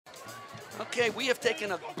Okay, we have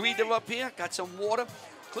taken a breather up here, got some water.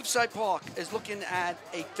 Cliffside Park is looking at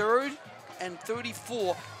a 3rd and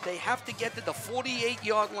 34. They have to get to the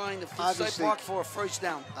 48-yard line of Cliffside Park for a first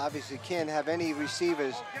down. Obviously can't have any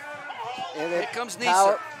receivers. Here comes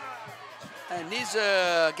Nisa. And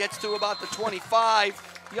Nisa gets to about the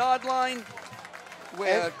 25-yard line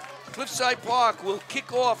where Cliffside Park will kick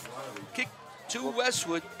to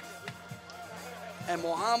Westwood. And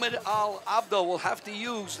Mohammed Al-Abdo will have to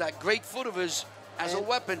use that great foot of his as a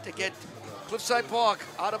weapon to get Cliffside Park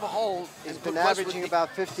out of a hole. He's been averaging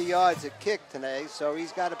about 50 yards a kick today, so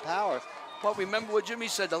he's got a power. But remember what Jimmy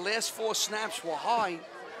said, the last 4 snaps were high.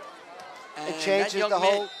 And it changes the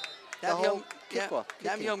whole kickoff.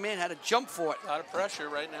 That young man had to jump for it. A lot of pressure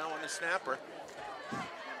right now on the snapper.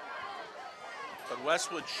 But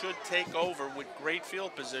Westwood should take over with great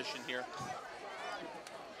field position here.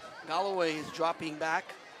 Galloway is dropping back.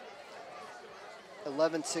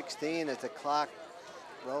 11:16 as the clock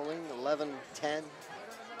rolling. 11:10.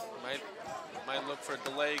 Might look for a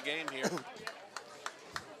delay game here.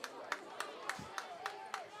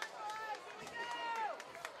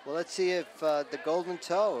 Well, let's see if the golden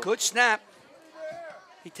toe. Good snap.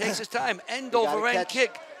 He takes his time. End over end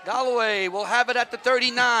kick. Galloway will have it at the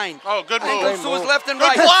 39. Oh, good move. Goes to his left and good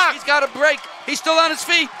right. Block. He's got a break. He's still on his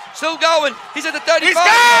feet. Still going. He's at the 35. He's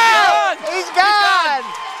gone! He's gone!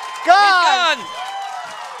 Gone!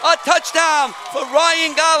 A touchdown for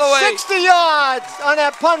Ryan Galloway. 60 yards on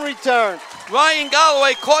that punt return. Ryan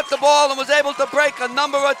Galloway caught the ball and was able to break a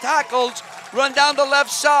number of tackles, run down the left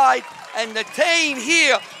side, and the team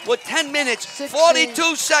here with 10 minutes,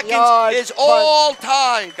 42 seconds is all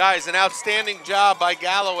time. Guys, an outstanding job by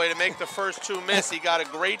Galloway to make the first 2 miss. He got a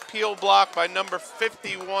great peel block by number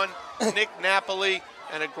 51, Nick Napoli,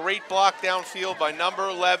 and a great block downfield by number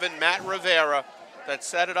 11, Matt Rivera, that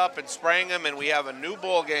set it up and sprang him, and we have a new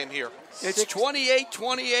ball game here. It's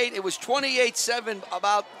 28-28. It was 28-7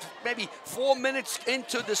 about maybe 4 minutes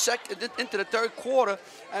into the 3rd quarter,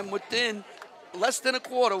 and within less than a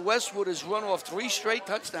quarter, Westwood has run off 3 straight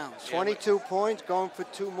touchdowns. 22 points, going for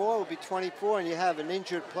 2 more will be 24, and you have an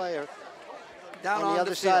injured player down on the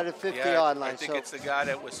other side of the 50-yard line. I think it's the guy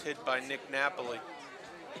that was hit by Nick Napoli.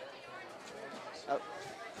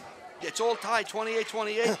 It's all tied,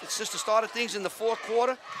 28-28. It's just the start of things in the 4th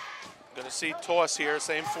quarter. Going to see toss here,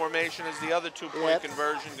 same formation as the other 2-point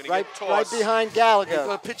conversion. Going to get toss. Right behind Gallagher. He's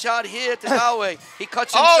going to pitch out here to Galloway. He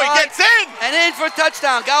cuts inside. Oh, he gets in! And in for a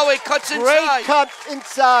touchdown. Galloway cuts inside. Great cut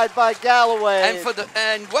inside by Galloway.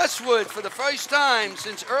 And Westwood, for the first time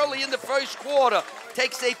since early in the 1st quarter,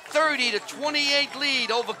 takes a 30-28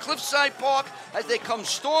 lead over Cliffside Park as they come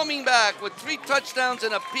storming back with 3 touchdowns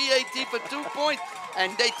and a PAT for 2 points,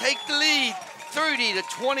 and they take the lead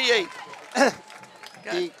 30-28.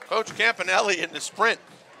 Coach Campanelli in the sprint.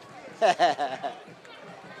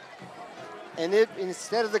 And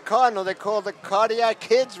instead of the Cardinal, they call the Cardiac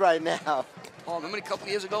Kids right now. Oh, remember a couple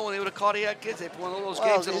years ago when they were the Cardiac Kids? They won all those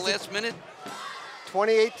games in the last minute.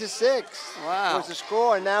 28-6 wow. was the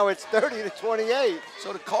score, and now it's 30-28.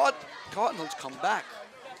 So the Cardinals come back.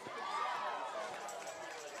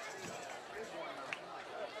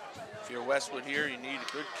 If you're Westwood here, you need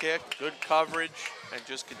a good kick, good coverage, and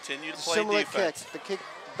just continue to play Similar defense. kick, the kick,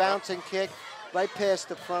 bouncing kick, right past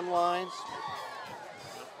the front lines.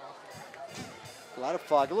 A lot of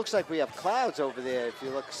fog. It looks like we have clouds over there. If you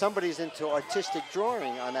look, somebody's into artistic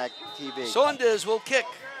drawing on that TV. Saunders will kick.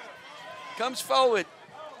 Comes forward.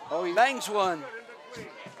 Oh, he bangs one.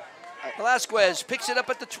 Velasquez picks it up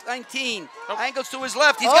at the 19. Angles to his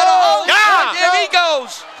left. He's got a there he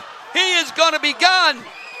goes. He is going to be gone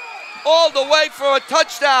all the way for a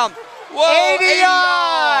touchdown. Whoa, 80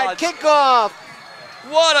 yard kickoff.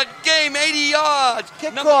 What a game, 80 yards.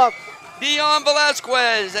 Kickoff. Dion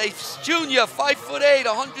Velasquez, a junior, 5'8",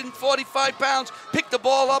 145 pounds, picked the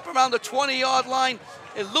ball up around the 20-yard line,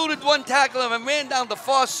 eluded one tackler and ran down the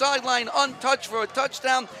far sideline untouched for a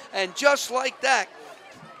touchdown. And just like that,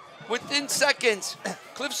 within seconds,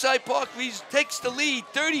 Cliffside Park takes the lead,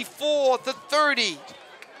 34-30.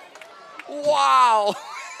 Wow.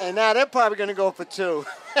 And now they're probably going to go for 2.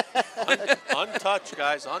 Untouched,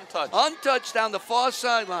 guys, untouched. Untouched down the far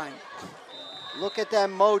sideline. Look at that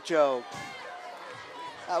mojo.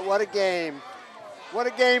 What a game. What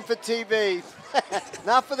a game for TV.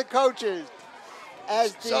 Not for the coaches.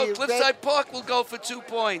 So Cliffside Park will go for 2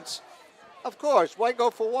 points. Of course. Why go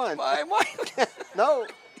for 1? Why? No.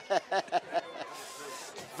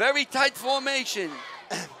 Very tight formation.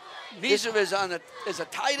 Nisa is a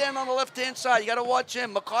tight end on the left-hand side. You got to watch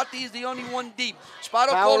him. McCarthy is the only one deep.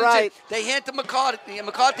 Spotto called it. They hand to McCarthy. And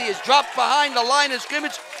McCarthy is dropped behind the line of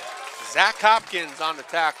scrimmage. Zach Hopkins on the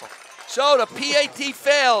tackle. So the PAT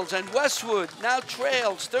fails, and Westwood now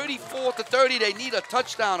trails 34-30. They need a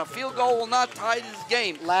touchdown. A field goal will not tie this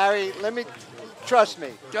game. Larry, trust me.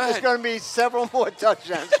 There's going to be several more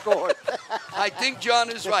touchdowns scored. I think John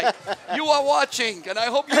is right. You are watching, and I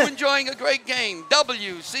hope you're enjoying a great game.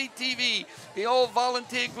 WCTV, the old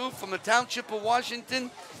volunteer group from the Township of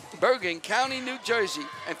Washington, Bergen County, New Jersey.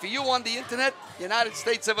 And for you on the internet, United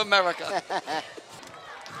States of America.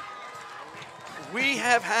 We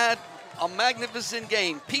have had a magnificent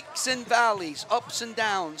game. Peaks and valleys, ups and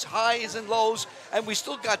downs, highs and lows, and we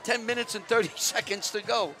still got 10 minutes and 30 seconds to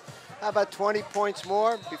go. How about 20 points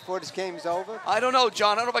more before this game's over? I don't know,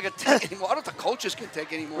 John. I don't know if I can take any more. I don't think the coaches can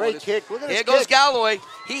take any more. Great kick. Look at this Here goes kick. Galloway.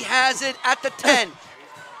 He has it at the 10.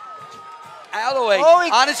 Galloway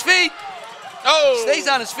on his feet. Oh! Stays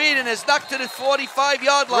on his feet and is knocked to the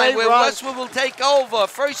 45-yard line where Westwood will take over.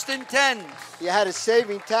 1st and 10. You had a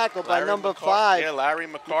saving tackle by number 5. Yeah, Larry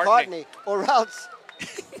McCartney. Or else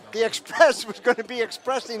the Express was going to be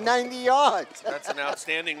expressing 90 yards. That's an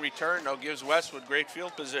outstanding return, though. Gives Westwood great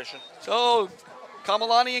field position. So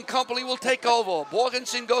Kamalani and company will take over.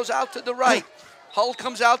 Borgensen goes out to the right. Hull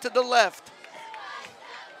comes out to the left.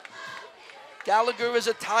 Gallagher is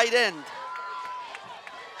a tight end.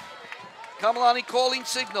 Kamalani calling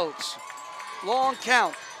signals. Long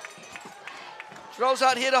count. Throws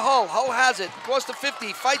out here to Hull. Hull has it. Across the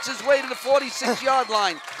 50. Fights his way to the 46-yard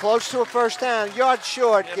line. Close to a first down. Yard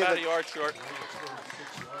short. Yeah, about a yard short.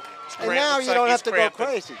 And now you don't have to go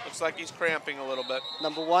crazy. Looks like he's cramping a little bit.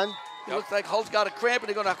 Number 1. It looks like Hull's got a cramp, and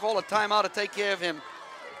they're going to call a timeout to take care of him.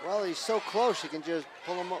 Well, he's so close, you can just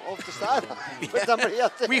pull him off the sideline. Put somebody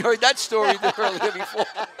else in. We heard that story earlier before.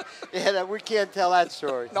 Yeah, we can't tell that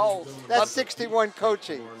story. No. That's 61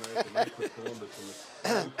 coaching.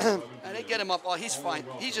 And they get him up. Oh, he's fine.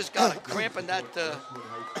 He's just got a cramp in that.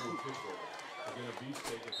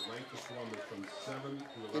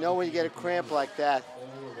 You know when you get a cramp like that,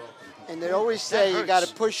 and they always say you got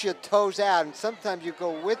to push your toes out, and sometimes you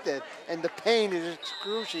go with it, and the pain is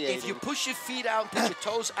excruciating. If you push your feet out and put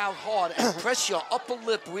your toes out hard and press your upper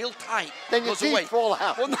lip real tight, then your teeth fall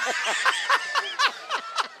out. Well, no.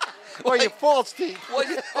 Or your false teeth.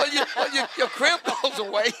 Your cramp goes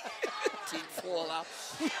away. Teeth fall out.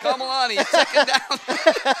 Kamalani, 2nd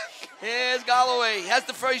down. Here's Galloway. He has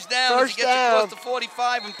the first down as he gets across the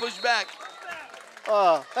 45 and pushed back.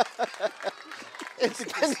 Oh. It's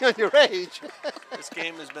depending on your age. This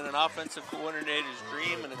game has been an offensive coordinator's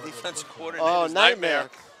dream and a defensive coordinator's nightmare.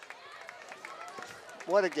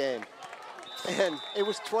 What a game. And it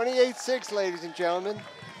was 28-6, ladies and gentlemen.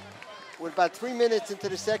 We're about 3 minutes into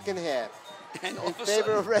the second half and in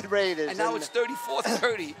favor of Red Raiders. And now it's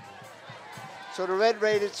 34-30. So the Red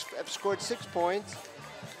Raiders have scored 6 points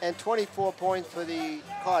and 24 points for the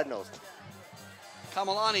Cardinals.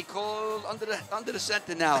 Kamalani called under the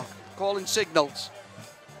center now, calling signals.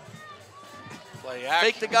 Play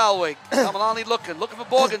action. Fake to Galway. Kamalani looking for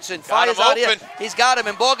Borgensen. Fires out here. He's got him,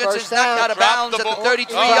 and Borgensen's knocked out of bounds at the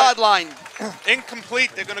 33-yard line.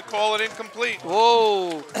 Incomplete. They're going to call it incomplete.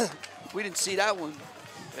 Whoa. We didn't see that one.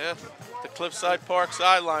 Yeah, the Cliffside Park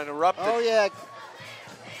sideline erupted. Oh, yeah.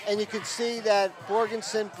 And you can see that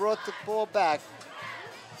Borgensen brought the ball back.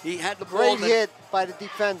 He had the ball. Great hit by the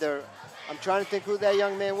defender. I'm trying to think who that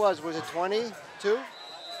young man was. Was it 22?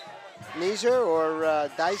 Neeser or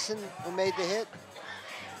Dyson who made the hit?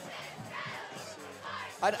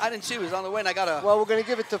 I didn't see. He was on the way, and I got a... Well, we're going to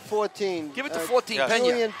give it to 14. Give it to 14, Pena.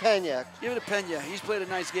 Julian Pena. Give it to Pena. He's played a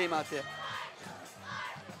nice game out there.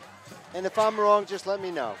 And if I'm wrong, just let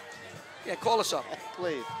me know. Yeah, call us up.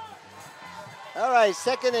 Please. All right,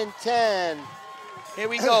 2nd and 10.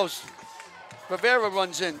 Here he goes. Rivera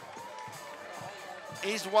runs in.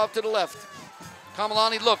 He's walked to the left.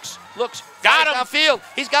 Kamalani looks. Got him. Downfield.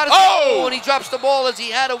 He's got his Oh! and he drops the ball as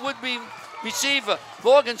he had a would-be receiver.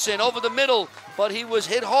 Borgensen over the middle, but he was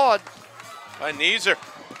hit hard. By Neeser.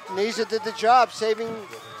 Neeser did the job, saving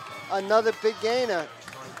another big gainer.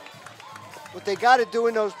 What they got to do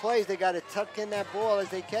in those plays, they got to tuck in that ball as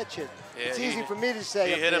they catch it. Yeah, it's easy for me to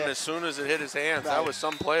say. He hit him as soon as it hit his hands. Right. That was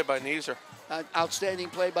some play by Neeser. Outstanding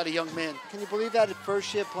play by the young man. Can you believe that at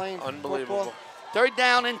first year playing Unbelievable. football? 3rd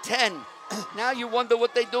down and 10. Now you wonder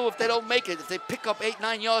what they do if they don't make it. If they pick up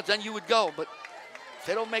 8-9 yards, then you would go. But if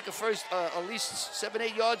they don't make a first, at least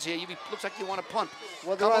 7-8 yards here, looks like you want to punt.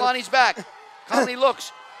 Well, Kamalani's back. Conley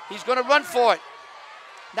looks. He's going to run for it.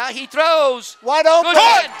 Now he throws. Wide open.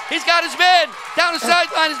 He's got his man. Down the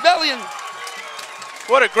sideline is Bellion.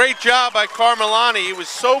 What a great job by Carmelani. He was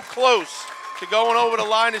so close to going over the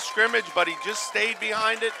line of scrimmage, but he just stayed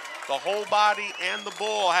behind it The whole body and the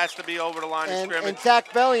ball has to be over the line of scrimmage. And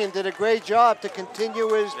Zach Bellion did a great job to continue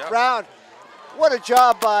his route. What a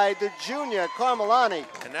job by the junior, Carmelani.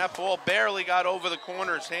 And that ball barely got over the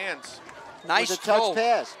corner's hands. Nice touch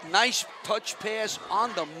pass. Nice touch pass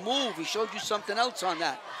on the move. He showed you something else on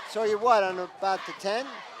that. So you what, on about the 10?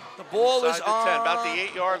 The ball is on 10, about the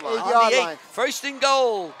 8-yard line. On the 8. First and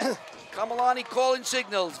goal. Carmelani calling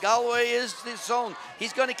signals. Galloway is the zone.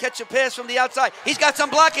 He's going to catch a pass from the outside. He's got some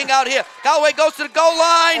blocking out here. Galloway goes to the goal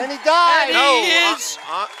line. And he dives. And he is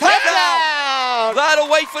touchdown. That'll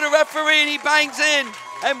wait for the referee, and he bangs in.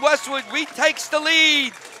 And Westwood retakes the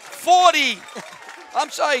lead.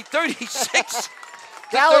 36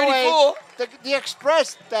 Galloway, the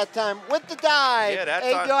express that time with the dive. Yeah, that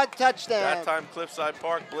 8-yard touchdown. That time Cliffside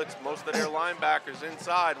Park blitzed most of their linebackers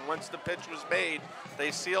inside. Once the pitch was made,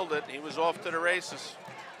 they sealed it. He was off to the races.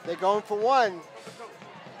 They're going for one.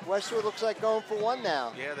 Westwood looks like going for one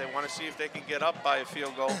now. Yeah, they want to see if they can get up by a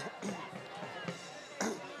field goal.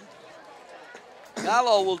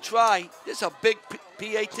 Gallo will try. This is a big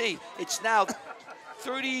PAT. It's now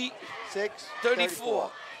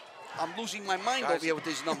 34. I'm losing my mind over here with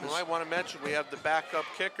these numbers. I want to mention we have the backup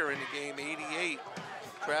kicker in the game, 88,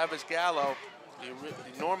 Travis Gallo.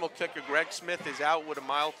 The normal kicker, Greg Smith, is out with a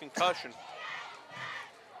mild concussion.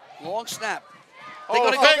 Long snap. They're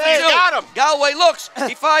going to go got him. Galloway looks.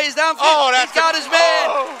 He fires downfield. He's got his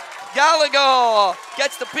man. Gallagher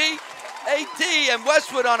gets the PAT, and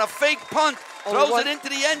Westwood on a fake punt throws it into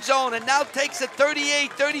the end zone and now takes a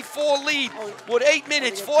 38-34 lead with 8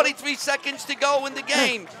 minutes, 43 seconds to go in the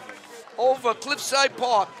game. Over Cliffside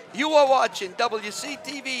Park. You are watching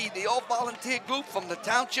WCTV, the all-volunteer group from the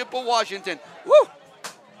Township of Washington. Woo!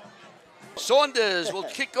 Saunders will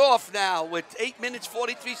kick off now with 8 minutes,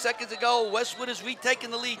 43 seconds to go. Westwood is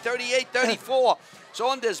retaking the lead, 38-34.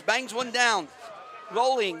 Saunders bangs one down.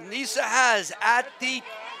 Rolling, Nisa has at the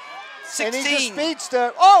 16. And he's a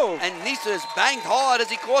speedster. Oh! And Nisa is banged hard as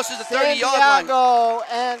he crosses the 30-yard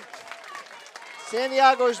line.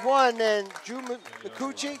 Santiago's one, and Drew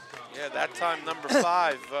McCucci. Yeah, that time number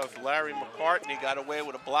 5 of Larry McCartney got away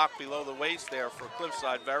with a block below the waist there for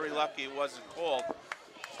Cliffside. Very lucky it wasn't called.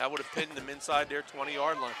 That would have pinned them inside their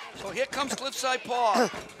 20-yard line. So here comes Cliffside Park.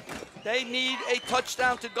 They need a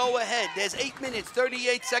touchdown to go ahead. There's 8 minutes,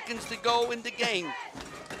 38 seconds to go in the game.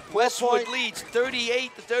 Westwood leads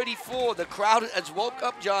 38-34. The crowd has woke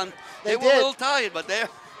up, John. They were a little tired, but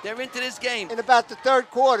they're into this game. In about the third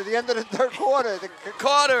quarter, the end of the third quarter.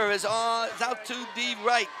 Carter is out to the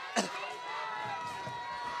right.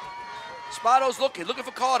 Spato's looking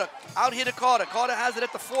for Carter. Out here to Carter. Carter has it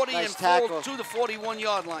at the 40 and falls to the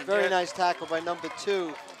 41-yard line. Very nice tackle by number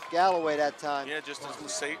 2, Galloway that time. Yeah, just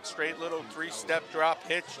a straight little 3-step drop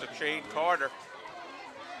hitch to Shane Carter.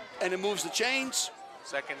 And it moves the chains.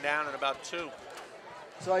 Second down and about 2.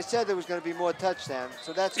 So I said there was going to be more touchdowns.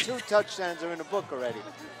 So that's 2 touchdowns are in the book already.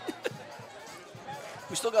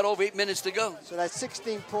 We still got over 8 minutes to go. So that's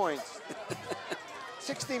 16 points.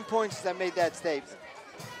 16 points that made that statement.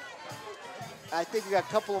 I think we got a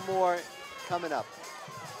couple of more coming up.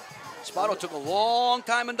 Spato took a long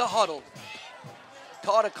time in the huddle.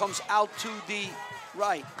 Carter comes out to the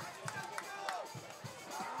right.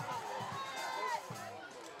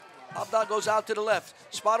 Abdal goes out to the left.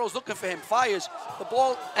 Spato's looking for him, fires the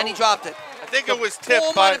ball, and he dropped it. I think it was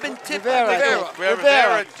tipped by Rivera.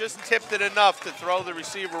 Rivera just tipped it enough to throw the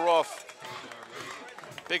receiver off.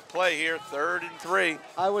 Big play here, 3rd and 3.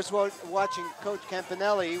 I was watching Coach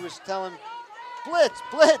Campanelli. He was telling, blitz,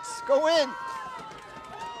 go in.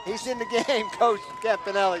 He's in the game, Coach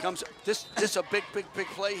Campanelli. This is a big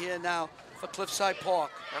play here now for Cliffside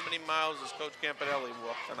Park. How many miles does Coach Campanelli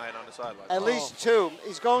walk tonight on the sideline? At least 2.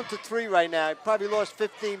 He's going to 3 right now. He probably lost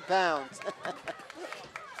 15 pounds.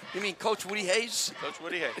 You mean Coach Woody Hayes? Coach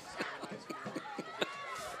Woody Hayes.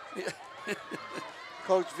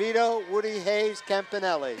 Coach Vito, Woody Hayes,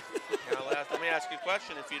 Campanelli. Now, let me ask you a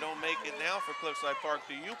question. If you don't make it now for Cliffside Park,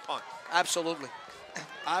 do you punt? Absolutely.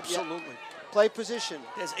 Absolutely. Yeah. Play position.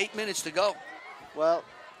 There's 8 minutes to go. Well,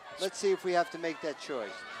 let's see if we have to make that choice.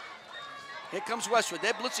 Here comes Westwood.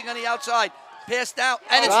 They're blitzing on the outside. Passed out,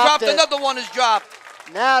 and it's dropped. Another one is dropped.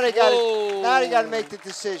 Now they got to make the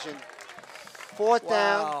decision. 4th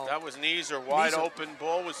down. That was knees are wide open.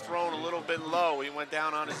 Ball was thrown a little bit low. He went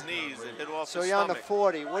down on his knees. It hit off his stomach. So you're on the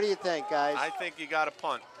 40. What do you think, guys? I think you got to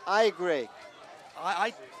punt. I agree.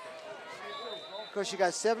 Because you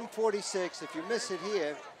got 7:46. If you miss it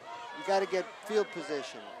here, you got to get field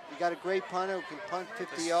position. You got a great punter who can punt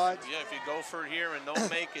 50 yards. Yeah, if you go for it here and don't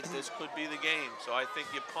make it, this could be the game. So I think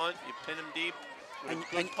you punt, you pin him deep with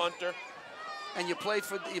a good punter. And you play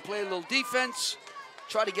a little defense.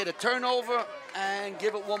 try to get a turnover and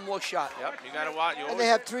give it one more shot. Yep, you got to watch. And they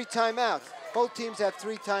have 3 timeouts. Both teams have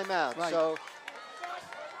 3 timeouts. Right. So,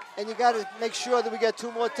 and you got to make sure that we get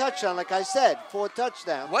 2 more touchdowns. Like I said, 4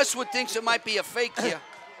 touchdowns. Westwood thinks it might be a fake here.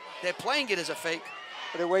 They're playing it as a fake.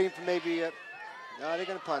 But they're waiting for maybe no, they're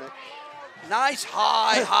going to punt it. Nice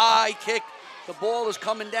high kick. The ball is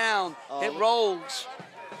coming down. Oh, it rolls.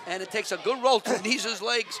 And it takes a good roll to Nisa's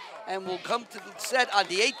legs and will come to the set on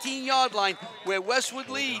the 18-yard line where Westwood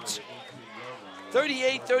leads.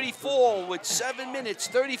 38-34 with 7 minutes,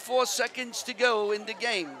 34 seconds to go in the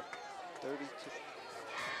game. 32.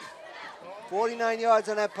 49 yards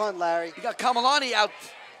on that punt, Larry. You got Kamalani out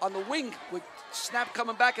on the wing with snap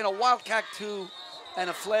coming back and a wildcat and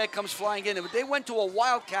a flag comes flying in. They went to a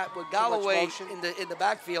wildcat with Galloway in the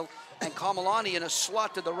backfield and Kamalani in a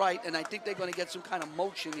slot to the right, and I think they're going to get some kind of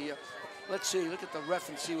motion here. Let's see. Look at the ref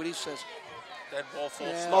and see what he says. Dead ball, full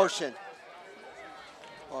start. Motion.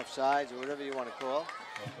 Offsides or whatever you want to call.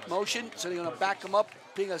 Motion. So they're going to back him up,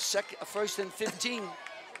 being a 1st and 15.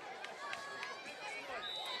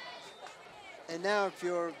 And now, if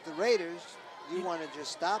you're the Raiders, you want to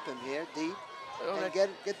just stop him here deep and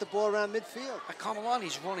get the ball around midfield.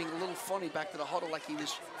 Kamalani's running a little funny back to the huddle, like he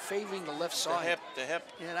was favoring the left side. The hip.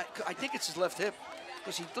 Yeah, I think it's his left hip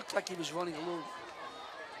because he looked like he was running a little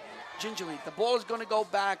gingerly. The ball is going to go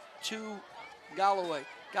back to Galloway.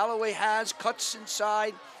 Galloway cuts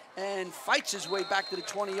inside and fights his way back to the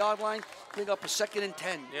 20-yard line, bring up a 2nd and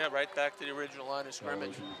 10. Yeah, right back to the original line of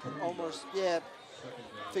scrimmage. Almost, yeah.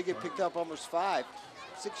 Figure picked up almost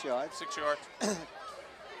 6 yards. 6 yards.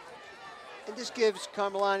 And this gives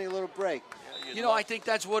Carmelani a little break. Yeah, I think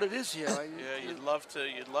that's what it is here. Yeah, you'd love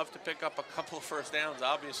to pick up a couple of first downs,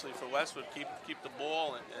 obviously, for Westwood. Keep the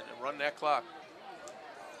ball and run that clock.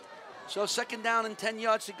 So 2nd down and 10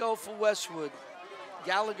 yards to go for Westwood.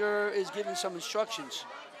 Gallagher is giving some instructions.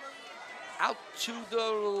 Out to the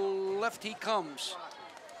left he comes.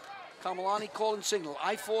 Kamalani calling signal.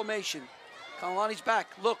 I formation. Kamalani's back,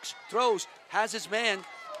 looks, throws, has his man,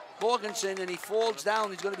 Morganson, and he falls down.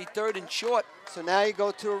 He's going to be 3rd and short. So now you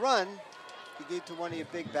go to a run. You get to one of your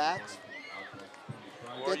big backs.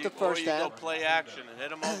 Get the first down. Or you go play action and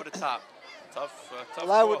hit him over the top. Tough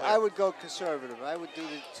well, I would go conservative. I would do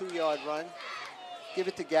the 2-yard run. Give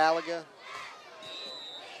it to Gallagher.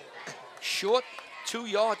 Short, 2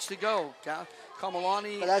 yards to go.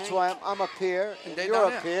 Kamalani. But that's why I'm up here, and you're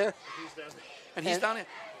up here. And he's down here.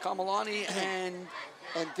 Kamalani and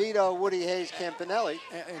Vito, Woody Hayes, Campanelli.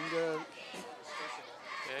 Yeah,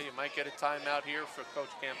 you might get a timeout here for Coach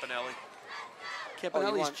Campanelli.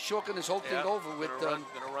 Campanelli's choking this whole thing over with. Going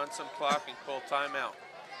to run some clock and call timeout.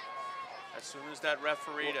 As soon as that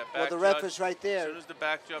referee, that back the ref judge, is right there. As soon as the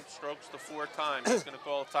back judge strokes the 4 times, he's going to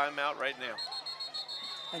call a timeout right now.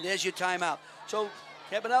 And there's your timeout. So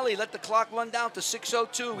Campanelli let the clock run down to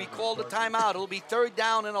 6:02. He called a timeout. It'll be 3rd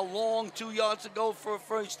down and a long 2 yards to go for a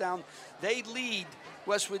first down. They lead,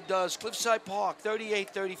 Westwood does, Cliffside Park,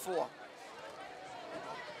 38-34.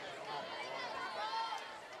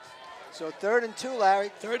 So 3rd and 2,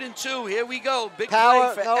 Larry. 3rd and 2, here we go. Big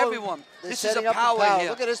power, play for everyone. This is a power here.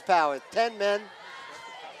 Look at his power, 10 men.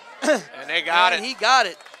 And they got it. He got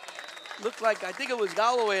it. Looked like, I think it was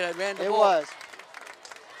Galloway that ran the ball. It was.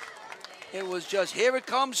 It was just, here it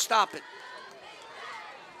comes, stop it.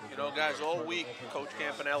 You know, guys, all week, Coach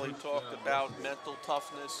Campanelli talked about mental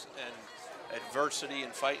toughness and adversity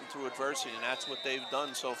and fighting through adversity, and that's what they've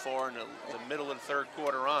done so far in the middle of the 3rd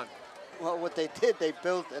quarter on. Well, what they did, they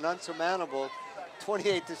built an unsurmountable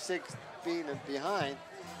 28-6 being behind,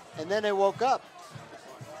 and then they woke up.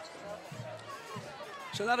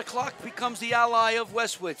 So now the clock becomes the ally of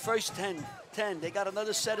Westwood. First 10. They got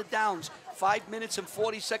another set of downs. 5 minutes and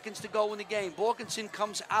 40 seconds to go in the game. Borgenson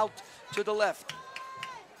comes out to the left.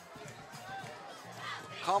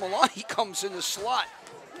 Kamalani comes in the slot.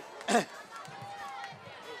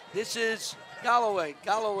 This is Galloway.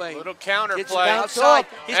 Little counter play. Outside.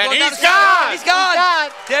 He's gone. He's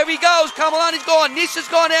gone. There he goes. Kamalani's gone. Nisa's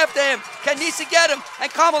gone after him. Can Nisa get him?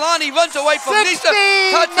 And Kamalani runs away from Nisa.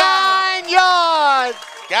 69 yards.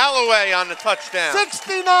 Galloway on the touchdown.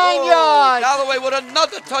 69 yards. Galloway with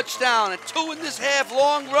another touchdown. And 2 in this half,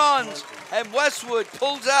 long runs. And Westwood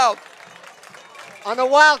pulls out. On the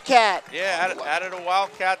Wildcat. Yeah, out of the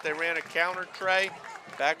Wildcat, they ran a counter tray.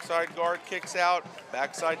 Backside guard kicks out.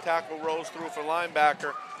 Backside tackle rolls through for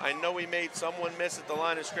linebacker. I know he made someone miss at the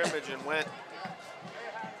line of scrimmage and went.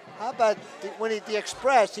 How about when the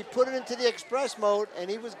express? He put it into the express mode,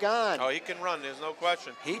 and he was gone. Oh, he can run. There's no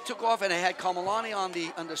question. He took off, and they had Kamalani on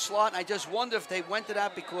the slot. I just wonder if they went to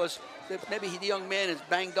that because maybe the young man is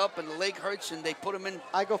banged up and the leg hurts, and they put him in.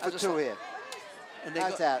 I go for 2 here. And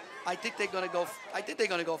How's that? I think they're going to go. I think they're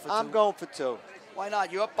going to go for 2. I'm going for 2. Why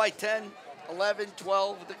not? You're up by 10, 11,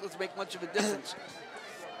 12. I think it doesn't make much of a difference.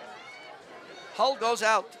 Hull goes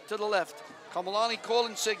out to the left. Kamalani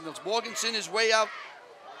calling signals. Morganson is way out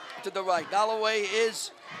to the right. Galloway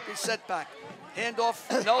is set back.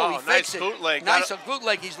 Handoff. No, he fakes nice bootleg. Nice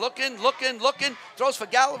bootleg. He's looking. Throws for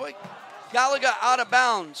Galloway. Gallagher out of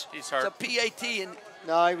bounds. He's hurt. It's a PAT. And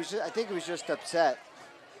no, I think he was just upset,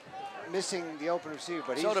 missing the open receiver.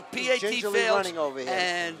 But so he's gingerly running over here.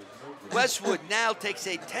 And Westwood now takes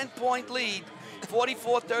a 10-point lead,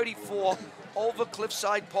 44-34 over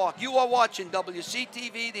Cliffside Park. You are watching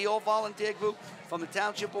WCTV, the all-volunteer group from the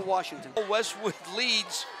Township of Washington. Westwood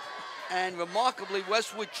leads, and remarkably,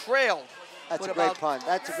 Westwood trailed. That's a great punt.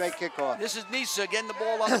 That's a great kickoff. This is Nisa getting the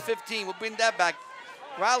ball on the 15. We'll bring that back.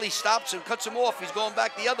 Riley stops him, cuts him off. He's going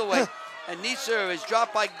back the other way. And Nisa is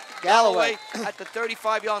dropped by Galloway at the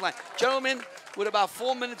 35-yard line. Gentlemen, with about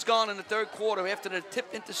 4 minutes gone in the third quarter after the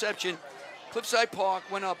tip interception, Cliffside Park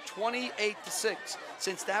went up 28-6.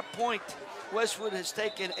 Since that point, Westwood has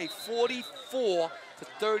taken a 44-34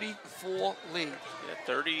 lead. Yeah,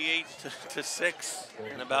 38-6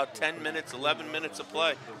 in about 10 minutes, 11 minutes of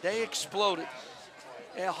play. They exploded.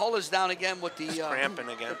 And Hull is down again with the cramping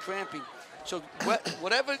again. The cramping. So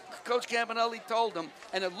whatever Coach Campanelli told them,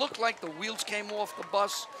 and it looked like the wheels came off the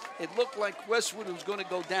bus. It looked like Westwood was going to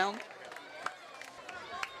go down.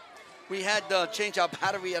 We had to change our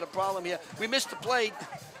battery. Had a problem here. We missed the play.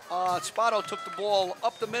 Sparto took the ball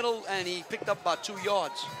up the middle, and he picked up about 2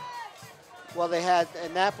 yards. Well, they had,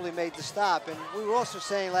 and Napoli made the stop. And we were also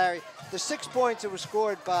saying, Larry, the 6 points that were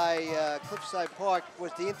scored by Cliffside Park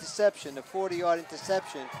was the interception, the 40-yard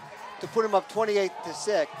interception, to put them up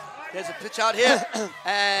 28-6. There's a pitch out here,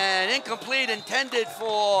 and incomplete, intended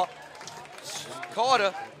for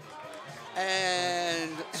Carter. And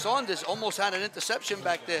Saunders almost had an interception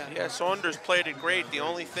back there. Yeah, Saunders played it great. The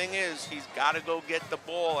only thing is he's got to go get the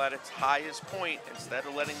ball at its highest point instead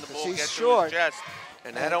of letting the ball get to his chest.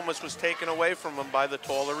 And that almost was taken away from him by the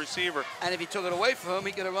taller receiver. And if he took it away from him,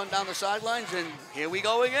 he could have run down the sidelines, and here we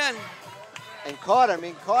go again. And Carter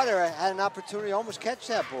had an opportunity to almost catch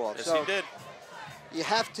that ball. Yes, so he did. You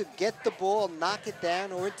have to get the ball, knock it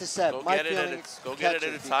down, or intercept. Go get it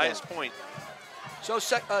at its highest point. So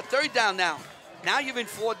third down now. Now you're in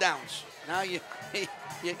 4 downs. Now you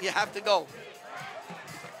have to go.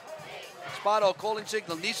 Sparto calling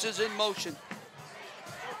signal. Nisa's in motion.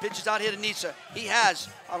 Pitches out here to Nisa. He has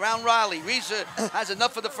around Riley. Risa has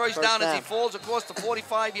enough for the first down as he falls across the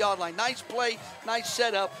 45-yard line. Nice play, nice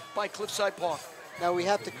setup by Cliffside Park. Now we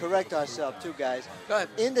have to correct ourselves too, guys. Go ahead.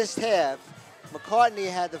 In this half, McCartney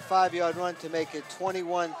had the 5-yard run to make it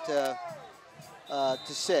 21-6,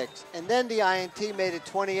 and then the INT made it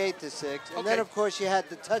 28-6, and then of course you had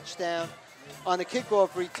the touchdown on a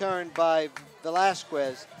kickoff return by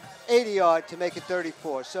Velasquez, 80-yard to make it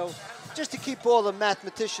 34. So just to keep all the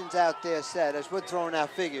mathematicians out there set as we're throwing out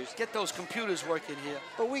figures. Get those computers working here.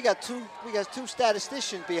 But we got two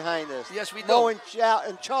statisticians behind us. Yes, we do. Mo and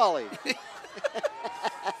Charlie.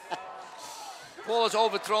 Ball is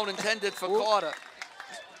overthrown, intended for Carter.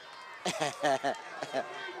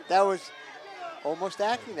 That was almost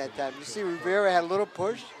acting that time. You see, Rivera had a little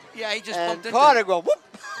push. Yeah, he just and bumped into Carter go whoop.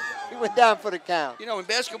 He went down for the count. You know, in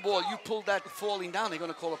basketball, you pull that falling down, they're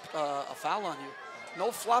going to call a foul on you. No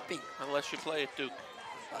flopping. Unless you play at Duke.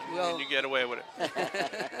 Well, and you get away with it.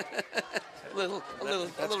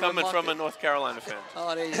 That's coming from a North Carolina fan.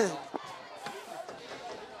 Oh, there you go.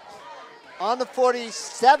 On the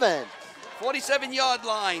 47. 47-yard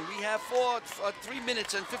line. We have 3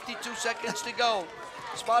 minutes and 52 seconds to go.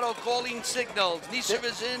 Sparto calling signals. Nisa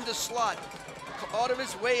is in the slot. Carter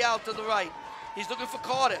is way out to the right. He's looking for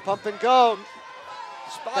Carter. Pump and go.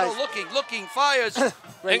 Sparto looking, fires. And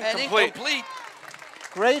incomplete.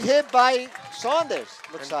 Great hit by Saunders,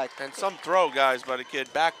 looks like. And some throw, guys, by the kid,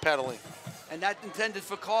 backpedaling. And that intended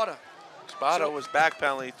for Carter. Sparto was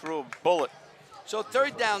backpedaling. He threw a bullet. So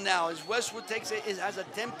third down now as Westwood has a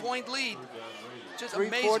 10-point lead. Just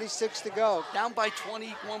amazing. 3:46 to go. Down by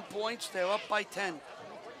 21 points. They're up by 10.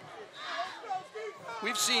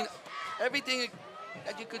 We've seen everything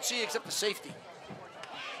that you could see except the safety.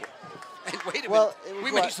 And wait a minute,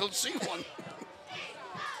 we may still see one.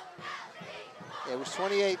 It was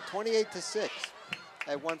 28-6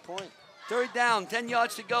 at 1 point. Third down, 10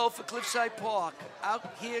 yards to go for Cliffside Park.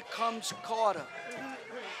 Out here comes Carter.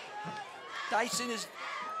 Dyson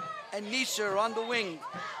and Nisa are on the wing.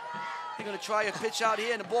 They're going to try a pitch out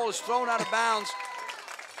here, and the ball is thrown out of bounds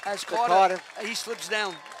as Carter. He slips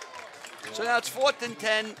down. So now it's 4th and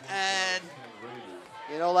 10, and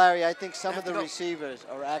You know, Larry, I think some of the receivers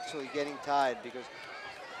are actually getting tired because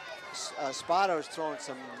Spato's throwing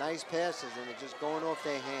some nice passes and they're just going off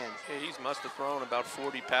their hands. Yeah, he must have thrown about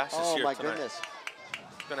 40 passes here tonight. Oh, my goodness.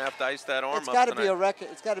 He's going to have to ice that arm It's up got to tonight. be a record.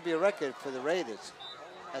 It's got to be a record for the Raiders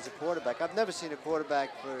as a quarterback. I've never seen a quarterback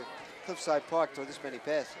for Cliffside Park throw this many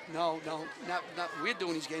passes. No, not we're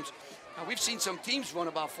doing these games. Now, we've seen some teams run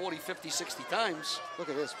about 40, 50, 60 times. Look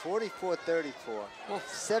at this, 44-34. Well,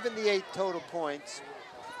 78 total points.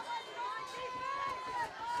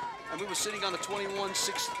 And we were sitting on the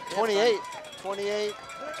 21-6.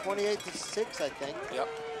 28 to 6, I think. Yep.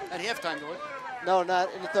 At halftime, though. No, not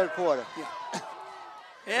in the third quarter. Yeah.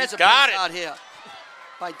 There's a got pass it out here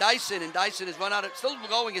by Dyson, and Dyson has run out of, still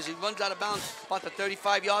going as he runs out of bounds about the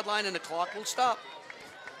 35-yard line, and the clock will stop.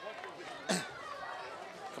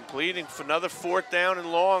 Completing for another 4th down and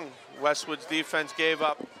long. Westwood's defense gave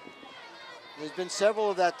up. There's been several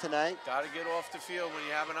of that tonight. Got to get off the field when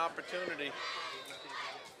you have an opportunity.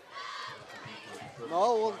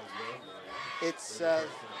 No, well, it's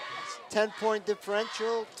 10-point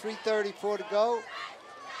differential, 3:34 to go.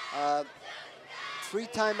 3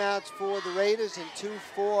 timeouts for the Raiders and 2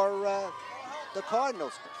 for the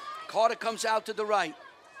Cardinals. Carter comes out to the right.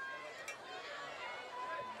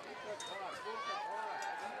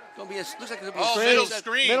 Gonna be looks like it's gonna be middle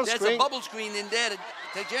screen. There's a bubble screen in there to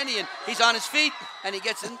Tajanian. He's on his feet, and he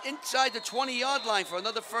gets inside the 20-yard line for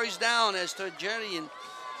another first down as Tajanian.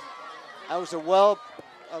 That was a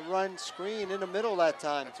run screen in the middle that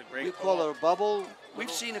time. That's a great We call it a bubble.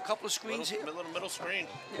 We've seen a couple of screens here. Middle screen.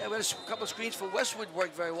 Yeah, we had a couple of screens for Westwood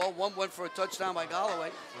worked very well. One went for a touchdown by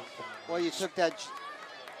Galloway. Well, you took that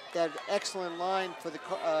excellent line for the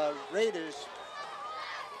Raiders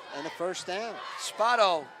and a first down.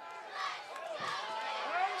 Spato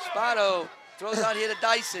throws out here to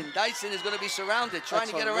Dyson. Dyson is going to be surrounded, trying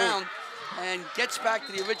to get around, and gets back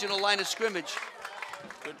to the original line of scrimmage.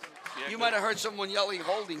 Good. Yeah, you might have heard someone yelling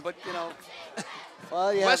holding, but, you know,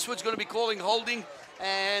 well, yeah. Westwood's going to be calling holding,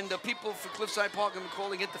 and the people for Cliffside Park are going to be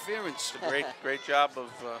calling interference. Great job of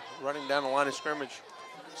running down the line of scrimmage.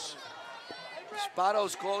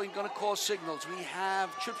 Spato's going to call signals. We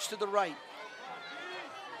have trips to the right.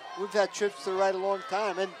 We've had trips to the right a long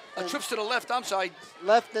time. And trips to the left, I'm sorry.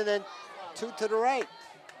 Left and then 2 to the right.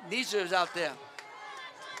 Nieser is out there.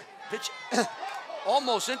 Pitch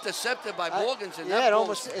almost intercepted by Morganson. Yeah,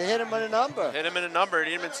 it hit him in a number. Hit him in a number.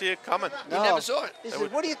 He didn't even see it coming. No. He never saw it. He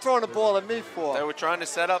said, what are you throwing the ball at me for? They were trying to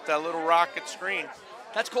set up that little rocket screen.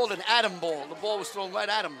 That's called an atom ball. The ball was thrown right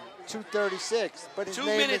at him. 2:36. But his 2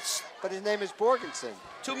 name minutes. But his name is Borgensen.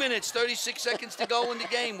 2 minutes, 36 seconds to go in the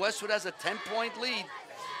game. Westwood has a 10-point lead.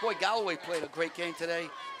 Boy, Galloway played a great game today,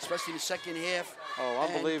 especially in the second half. Oh,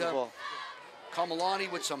 unbelievable. And,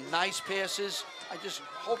 Carmelani with some nice passes. I just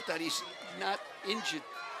hope that he's not injured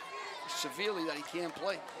severely, that he can't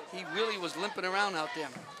play. He really was limping around out there.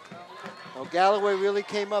 Well, Galloway really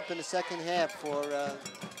came up in the second half for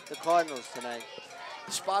the Cardinals tonight.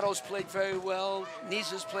 Spato's played very well.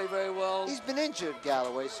 Nieser's played very well. He's been injured,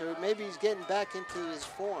 Galloway, so maybe he's getting back into his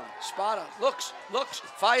form. Spata looks,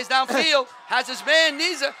 fires downfield, has his man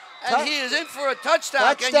Nieser, and he is in for a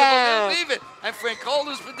touchdown. Can you believe it? And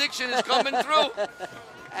Francola's prediction is coming through.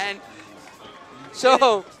 And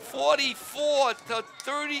so 44 to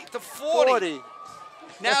 30 to 40.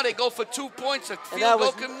 Now they go for 2 points. A field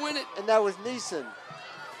goal can win it. And that was Neeson.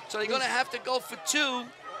 So they're going to have to go for 2.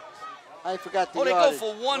 I forgot the Or they yardage.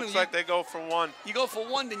 go for 1. Looks like they go for 1. You go for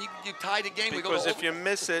 1, then you tie the game. Because if you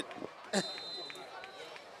miss it,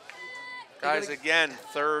 guys, again,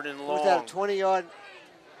 3rd and long. Was that a 20-yard?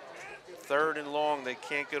 3rd and long. They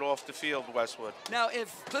can't get off the field, Westwood. Now,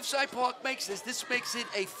 if Cliffside Park makes this makes it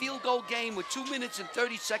a field goal game with 2 minutes and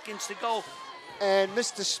 30 seconds to go. And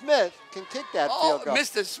Mr. Smith can kick that field goal.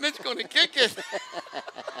 Mr. Smith's going to kick it.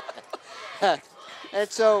 And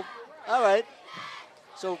so, all right.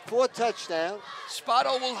 So 4 touchdowns.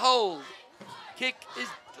 Spato will hold. Kick is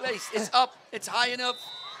placed. It's up. It's high enough.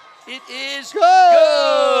 It is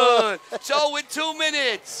good. So with 2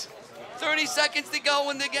 minutes, 30 seconds to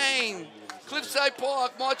go in the game, Cliffside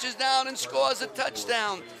Park marches down and scores a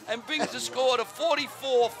touchdown and brings the score to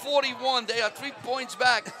 44-41. They are 3 points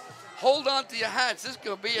back. Hold on to your hats. This is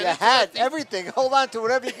going to be your hat, everything. Hold on to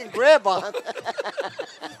whatever you can grab on.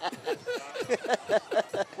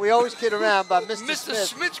 We always kid around about Mr. Smith. Mr.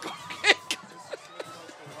 Smith's going to kick.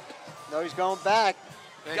 No, he's going back.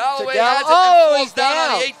 Galloway has it and falls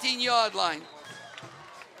down on the 18-yard line.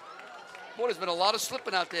 Boy, there's been a lot of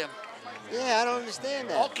slipping out there. Yeah, I don't understand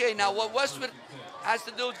that. Okay, now what Westwood has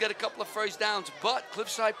to do is get a couple of first downs, but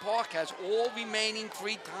Cliffside Park has all remaining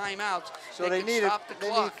 3 timeouts. So they need stop the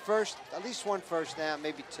clock. at least 1 first down,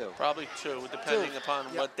 maybe 2. Probably 2, depending upon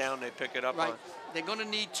what down they pick it up on. They're going to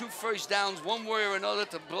need 2 first downs, one way or another,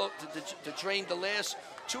 to drain the last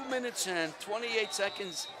 2 minutes and 28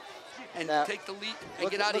 seconds and now, take the lead and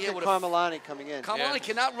get out of here with Carmelani coming in. Carmelani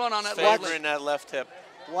cannot run on that left leg. in that left hip.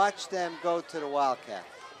 Watch them go to the Wildcat.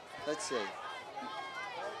 Let's see.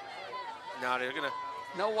 No, they're going to.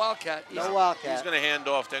 No Wildcat. No Wildcat. He's going to hand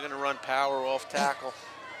off. They're going to run power off tackle.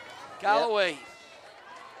 Galloway.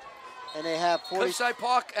 And they have 40. Cliffside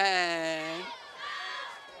Park, and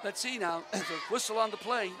let's see now. There's a whistle on the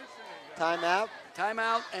play. Timeout.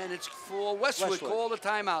 Timeout, and it's for Westwood. Call the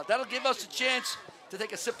timeout. That'll give us a chance to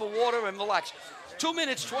take a sip of water and relax. 2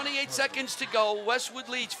 minutes, 28 seconds to go. Westwood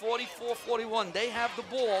leads 44-41. They have the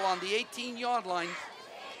ball on the 18-yard line.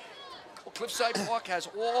 Cliffside Park has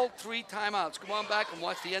all 3 timeouts. Come on back and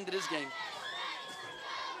watch the end of this game.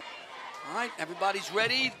 All right, everybody's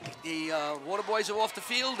ready. The water boys are off the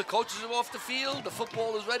field. The coaches are off the field. The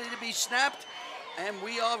football is ready to be snapped, and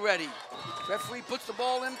we are ready. Referee puts the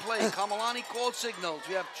ball in play. Carmelani called signals.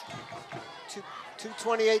 We have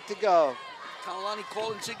 2:28 to go. Carmelani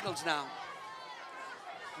calling signals now.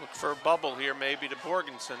 Look for a bubble here, maybe to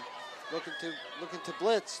Borgensen. Looking to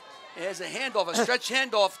blitz. There's a handoff, a stretch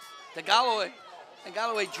handoff to Galloway. And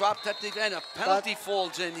Galloway dropped at the end. A penalty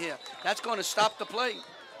falls in here. That's going to stop the play.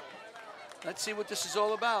 Let's see what this is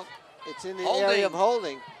all about. It's in the area of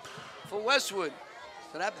holding. For Westwood.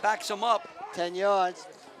 So that backs them up. 10 yards.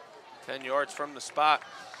 10 yards from the spot.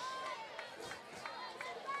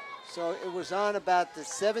 So it was on about the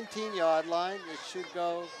 17-yard line. It should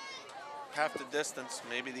go half the distance,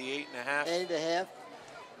 maybe the 8.5. 8.5.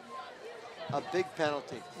 A big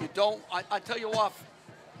penalty. You don't, I tell you what,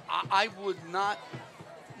 I would not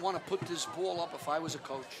want to put this ball up if I was a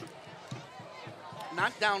coach.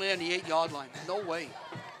 Not down there on the 8-yard line. No way.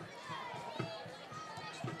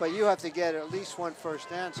 But you have to get at least 1 first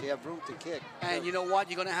down so you have room to kick. And you know what?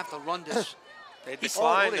 You're going to have to run this. They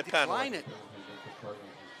decline the penalty. Decline it.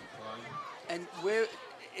 And where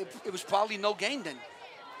it was probably no gain then.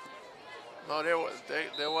 No, there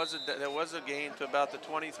was a gain to about the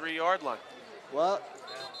 23-yard line. Well,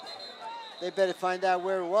 they better find out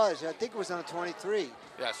where it was. I think it was on 23.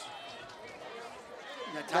 Yes.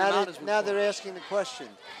 Now they're asking the question,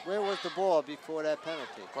 where was the ball before that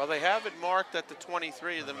penalty? Well, they have it marked at the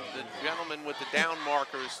 23. The gentleman with the down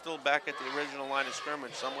marker is still back at the original line of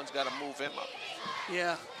scrimmage. Someone's got to move him up.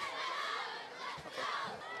 Yeah.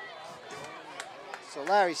 So,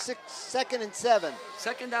 Larry, 2nd and 7.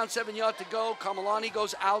 2nd down, 7 yards to go. Carmelani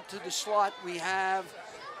goes out to the slot. We have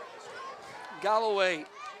Galloway.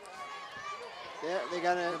 Yeah,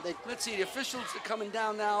 let's see, the officials are coming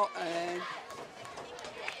down now, and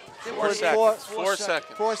 4 seconds.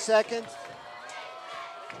 4 seconds.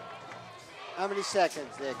 How many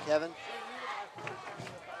seconds there, Kevin?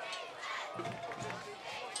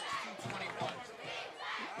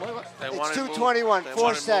 It's 2:21.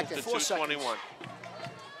 4 seconds. 2:21.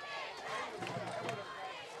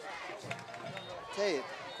 Tell you,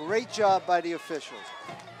 great job by the officials.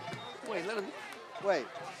 Wait, let him. Wait.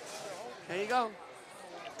 There you go.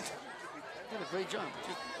 Did a great job.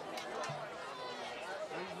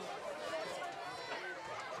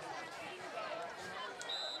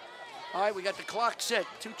 All right, we got the clock set,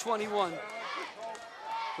 2:21.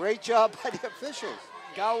 Great job by the officials.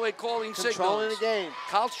 Galloway calling signals. Controlling the game.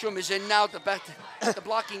 Karlstrom is in now, the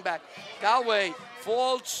blocking back. Galloway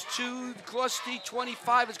falls to across the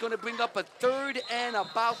 25. It's going to bring up a 3rd and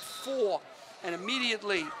about 4. And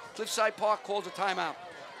immediately, Cliffside Park calls a timeout.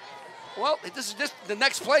 Well, the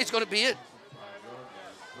next play is going to be it.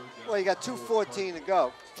 Well, you got 2:14 to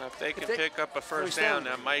go. Now, if they can pick up a first down,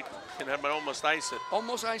 that might almost ice it.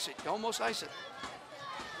 Almost ice it. Almost ice it.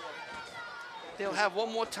 They'll have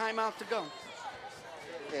 1 more timeout to go.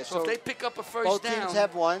 Yeah, so if they pick up a first both down, teams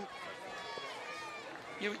have 1.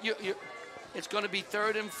 It's going to be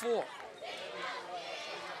 3rd and 4.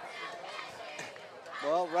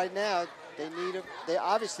 Well, right now they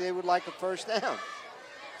obviously would like a first down.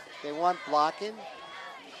 They want blocking,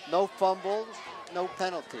 no fumbles, no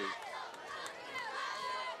penalties.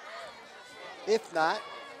 If not,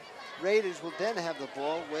 Raiders will then have the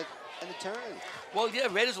ball with an eternity. Well, yeah,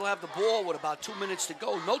 Raiders will have the ball with about 2 minutes to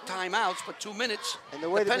go. No timeouts, but 2 minutes. And the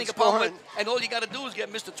way depending upon and all you got to do is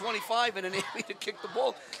get Mr. 25 in an area to kick the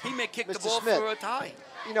ball. He may kick the ball Smith. for a tie.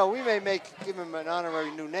 You know, we may give him an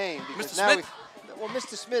honorary new name because Mr. now Smith? well,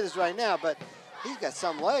 Mr. Smith is right now, but he's got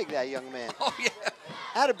some leg, that young man. Oh yeah.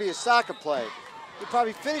 Had to be a soccer player. He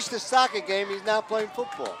probably finished the soccer game. He's now playing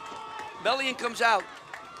football. Bellion comes out.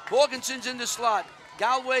 Morganson's in the slot.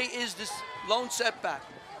 Galway is this lone setback.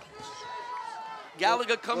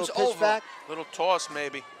 Gallagher comes over. Back. Little toss,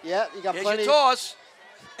 maybe. Yeah, you got Here's plenty. your toss.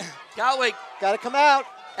 Galway. Got to come out.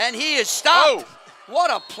 And he is stopped. Oh.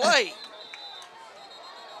 What a play.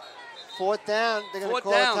 4th down. They're going to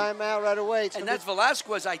call a timeout right away. And that's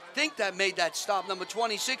Velasquez, I think, that made that stop. Number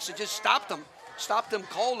 26, it just stopped him. Stopped him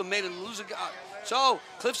cold and made him lose a guy. So,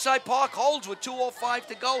 Cliffside Park holds with 2:05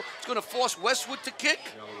 to go. It's going to force Westwood to kick.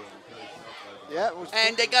 Yeah.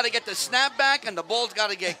 And they got to get the snap back, and the ball's got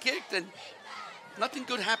to get kicked. And nothing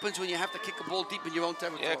good happens when you have to kick a ball deep in your own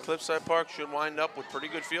territory. Yeah, Cliffside Park should wind up with pretty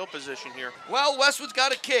good field position here. Well, Westwood's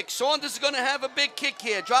got a kick. Saunders is going to have a big kick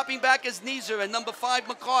here. Dropping back is Neeser and number 5,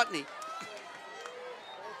 McCartney.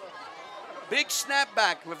 Big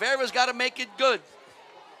snapback. Rivera's got to make it good.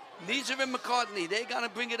 Neeser and McCartney, they got to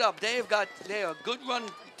bring it up. They are good run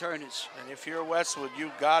returners. And if you're Westwood,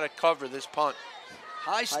 you got to cover this punt.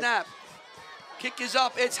 High snap. Kick is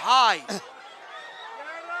up. It's high.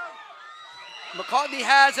 McCartney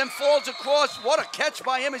has and falls across. What a catch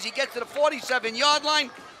by him as he gets to the 47-yard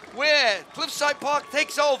line where Cliffside Park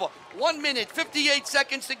takes over. 1 minute, 58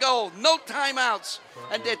 seconds to go. No timeouts.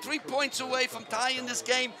 And they're 3 points away from tying this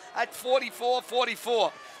game at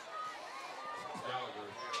 44-44.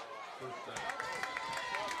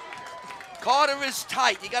 Carter is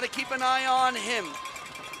tight. You got to keep an eye on him.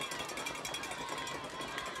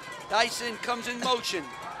 Dyson comes in motion.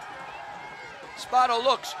 Spada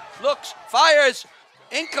looks, fires.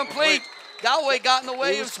 Incomplete. Galloway got in the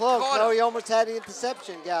way of Carter. No, he almost had the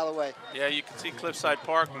interception, Galloway. Yeah, you can see Cliffside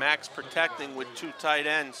Park max protecting with 2 tight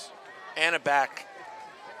ends and a back.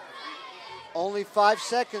 Only 5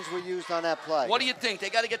 seconds were used on that play. What do you think? They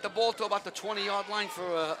got to get the ball to about the 20-yard line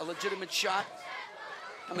for a legitimate shot?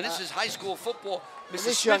 I mean, this is high school football.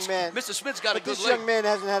 Mr. Smith's got a good leg. This young man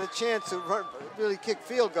hasn't had a chance to really kick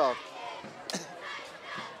field goal.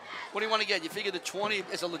 What do you want to get? You figure the 20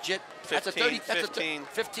 is a legit. 15, that's a 30. 15.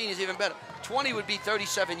 15 is even better. 20 would be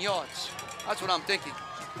 37 yards. That's what I'm thinking.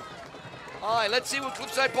 All right, let's see what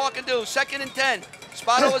Cliffside Park can do. 2nd and 10.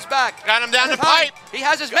 Spotto is back. Got him down the pipe. He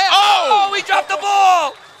has his man. Oh! He dropped the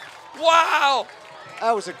ball. Wow.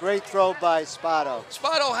 That was a great throw by Spotto.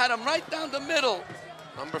 Spotto had him right down the middle.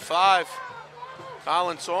 Number 5,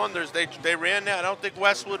 Colin Saunders. They ran that. I don't think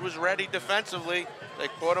Westwood was ready defensively. They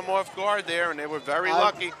caught him off guard there, and they were very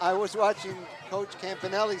lucky. I was watching Coach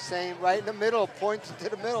Campanelli saying right in the middle, points to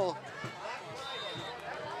the middle.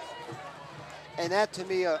 And that, to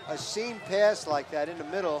me, a seam pass like that in the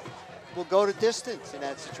middle will go to distance in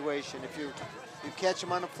that situation if you catch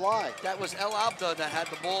him on the fly. That was El Abda that had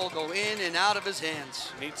the ball go in and out of his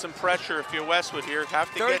hands. Need some pressure if you're Westwood here.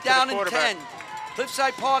 Have to get to down the quarterback. and 10.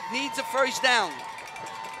 Cliffside Park needs a first down.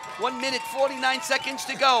 1 minute, 49 seconds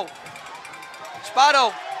to go.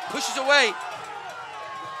 Spotto pushes away.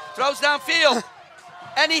 Throws downfield.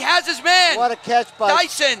 And he has his man. What a catch by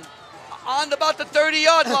Dyson on about the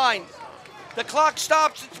 30-yard line. The clock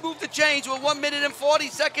stops. It's moved the chains with 1 minute and 40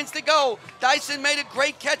 seconds to go. Dyson made a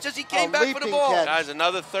great catch as he came back for the ball. Catch. Guys,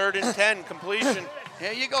 another 3rd and 10 completion.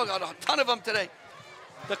 Here you go. Got a ton of them today.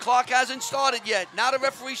 The clock hasn't started yet. Now the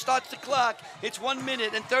referee starts the clock. It's 1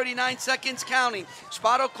 minute and 39 seconds counting.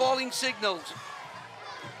 Spotto calling signals.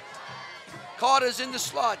 Carter's in the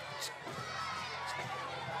slot.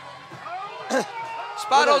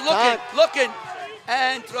 Spotto looking,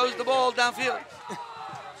 and throws the ball downfield.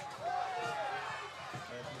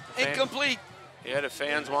 Incomplete. Yeah, the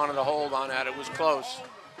fans wanted to hold on that. It was close.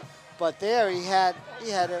 But there he had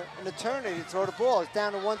an eternity to throw the ball. It's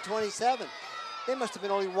down to 127. There must have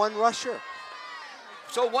been only one rusher.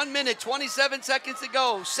 So 1 minute, 27 seconds to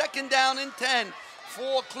go. 2nd down and 10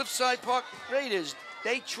 for Cliffside Park Raiders.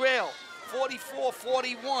 They trail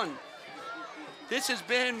 44-41. This has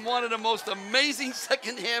been one of the most amazing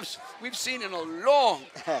second halves we've seen in a long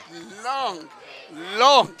time.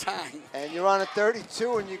 And you're on a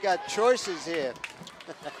 32 and you got choices here.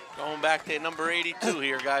 Going back to number 82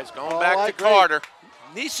 here, guys. Going back to Carter.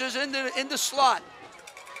 Nisa's in the slot.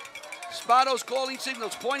 Spotto's calling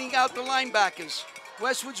signals, pointing out the linebackers.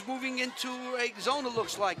 Westwood's moving into a zone, it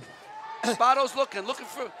looks like. Spotto's looking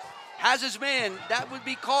for, has his man. That would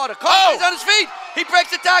be Carter. Carter is on his feet. He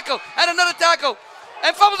breaks a tackle and another tackle.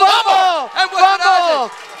 And fumbles the ball. And Westwood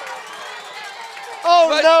has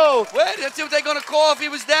it. No. Wait, let's see what they're going to call if he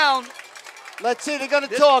was down. Let's see, they're going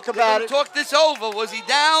to talk about it. Talk this over. Was he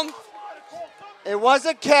down? It was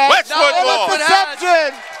a catch. Westwood ball.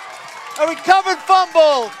 Interception. A recovered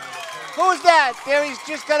fumble. Who's that? There he's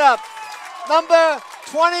just got up. Number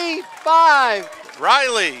 25.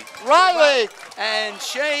 Riley. And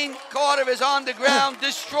Shane Carter is on the ground,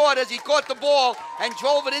 distraught as he caught the ball and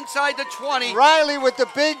drove it inside the 20. Riley with the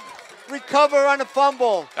big recover on the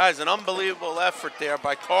fumble. Guys, an unbelievable effort there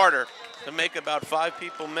by Carter to make about 5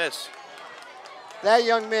 people miss. That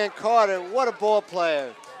young man, Carter, what a ball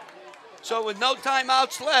player. So with no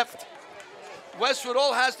timeouts left, Westwood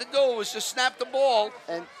all has to do is just snap the ball,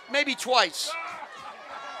 and maybe twice.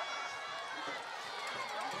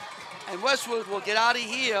 And Westwood will get out of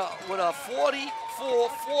here with a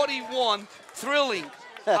 44-41 thrilling,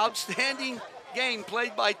 outstanding game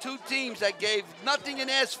played by two teams that gave nothing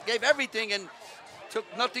and gave everything and took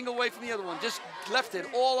nothing away from the other one. Just left it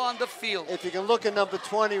all on the field. If you can look at number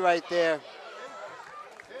 20 right there,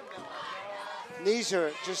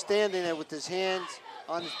 Neeser just standing there with his hands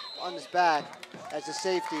on his back as a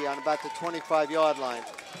safety on about the 25-yard line.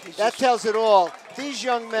 That tells it all. These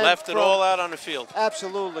young men left it all out on the field.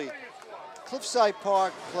 Absolutely. Cliffside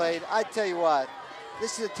Park played. I tell you what,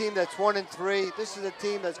 this is a team that's 1-3. This is a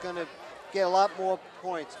team that's going to get a lot more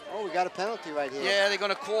points. Oh, we got a penalty right here. Yeah, they're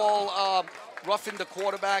going to call roughing the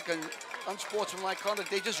quarterback and unsportsmanlike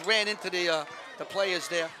conduct. They just ran into the players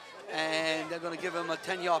there, and they're going to give him a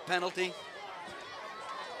 10-yard penalty.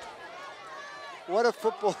 What a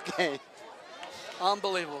football game.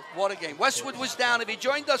 Unbelievable. What a game. Westwood was down. If you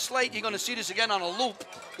joined us late, you're going to see this again on a loop.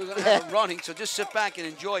 We're going to have it running, so just sit back and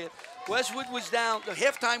enjoy it. Westwood was down. The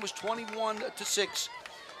halftime was 21-6.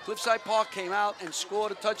 Cliffside Park came out and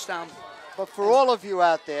scored a touchdown. But for all of you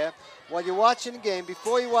out there, while you're watching the game,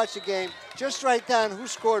 before you watch the game, just write down who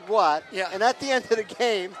scored what. Yeah. And at the end of the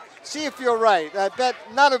game, see if you're right. I bet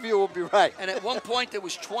none of you will be right. And at one point, there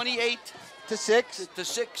was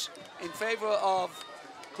 28-6 in favor of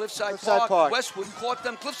Cliffside Park. Westwood caught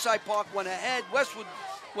them. Cliffside Park went ahead. Westwood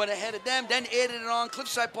went ahead of them, then added it on.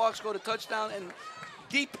 Cliffside Park scored a touchdown, and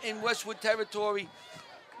deep in Westwood territory,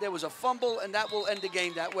 there was a fumble, and that will end the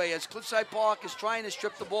game that way as Cliffside Park is trying to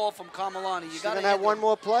strip the ball from Carmelani. You got to have one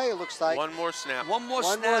more play, it looks like. One more snap. One more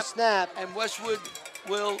snap, and Westwood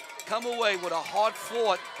will come away with a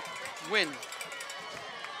hard-fought win.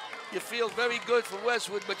 You feel very good for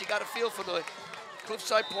Westwood, but you got to feel for the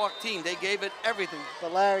Cliffside Park team. They gave it everything.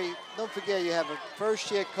 But Larry, don't forget you have a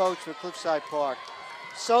first-year coach for Cliffside Park.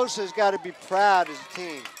 Sosa's got to be proud as a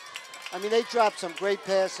team. I mean, they dropped some great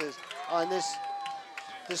passes on this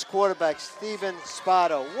quarterback, Steven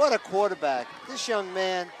Spotto. What a quarterback. This young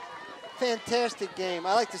man, fantastic game.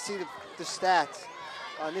 I like to see the stats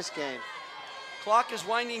on this game. Clock is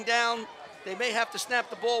winding down. They may have to snap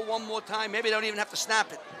the ball one more time. Maybe they don't even have to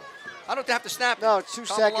snap it. I don't have to snap it. No, 2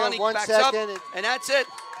 seconds, 1 second. And that's it.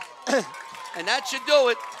 And that should do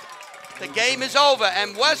it. The game is over.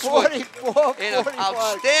 And Westwood, in an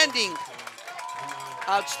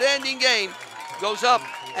outstanding game, goes up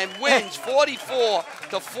and wins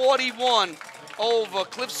 44-41 over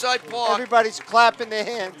Cliffside Park. Everybody's clapping their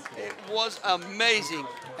hands. It was amazing.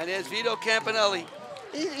 And there's Vito Campanelli.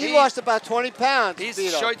 He lost about 20 pounds. His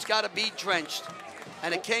shirt's got to be drenched.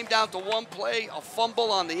 And it came down to one play, a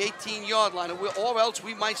fumble on the 18-yard line, or else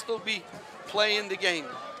we might still be playing the game.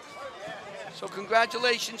 So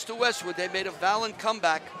congratulations to Westwood. They made a valiant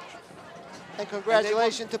comeback. And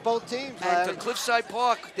congratulations to both teams. And to Cliffside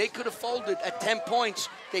Park, they could have folded at 10 points.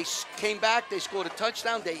 They came back, they scored a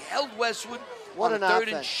touchdown, they held Westwood on a third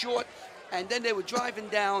and short, and then they were driving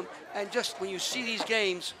down, and just when you see these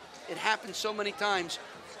games, it happens so many times.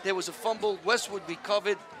 There was a fumble, Westwood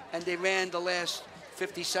recovered, and they ran the last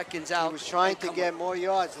 50 seconds out. He was trying to get more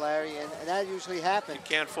yards, Larry, and that usually happens. You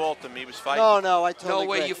can't fault him. He was fighting. No, I totally agree. No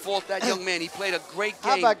way you fault that young man. He played a great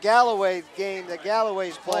game. How about Galloway's game that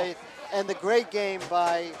Galloway's played, and the great game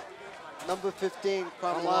by number 15,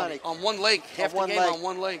 Carmelani. On one leg. Half the game on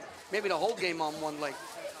one leg. Maybe the whole game on one leg.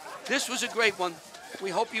 This was a great one. We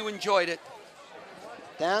hope you enjoyed it.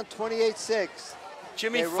 Down 28-6.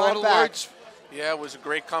 Jimmy, final words? Yeah, it was a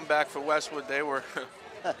great comeback for Westwood. They were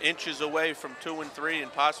inches away from 2-3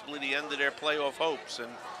 and possibly the end of their playoff hopes.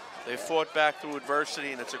 And they fought back through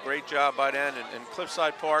adversity, and it's a great job by them. And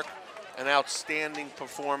Cliffside Park, an outstanding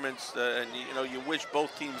performance. And, you know, you wish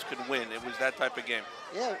both teams could win. It was that type of game.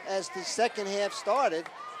 Yeah, as the second half started,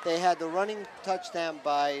 they had the running touchdown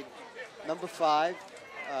by number 5,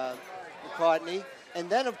 McCartney. And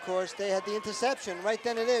then, of course, they had the interception. Right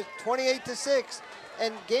then it is, 28-6.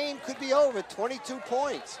 And game could be over, 22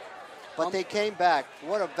 points. But they came back.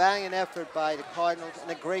 What a valiant effort by the Cardinals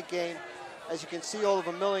and a great game. As you can see, all of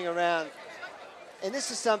them milling around. And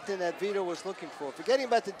this is something that Vito was looking for. Forgetting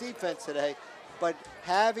about the defense today, but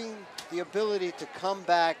having the ability to come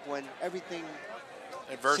back when everything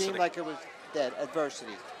seemed like it was dead.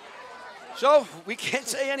 Adversity. So we can't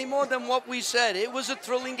say any more than what we said. It was a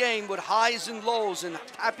thrilling game with highs and lows and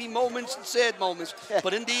happy moments and sad moments.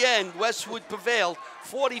 But in the end, Westwood prevailed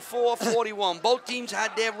 44-41. Both teams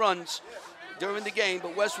had their runs during the game,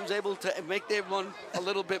 but Westwood was able to make their run a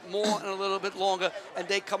little bit more and a little bit longer, and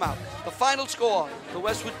they come out. The final score, the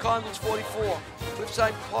Westwood Cardinals 44,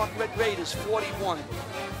 Cliffside Park Red Raiders 41.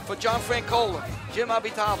 For John Francola, Jim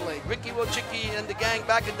Abitavale, Ricky Wojcicki, and the gang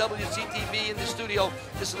back at WCTV in the studio,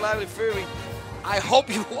 this is Larry Fury. I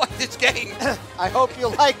hope you won this game. I hope you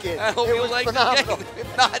like it. I hope it you was like phenomenal. the game.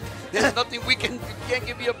 If not, there's nothing we can't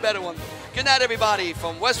give you a better one. Good night, everybody,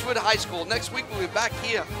 from Westwood High School. Next week, we'll be back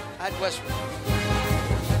here at Westwood.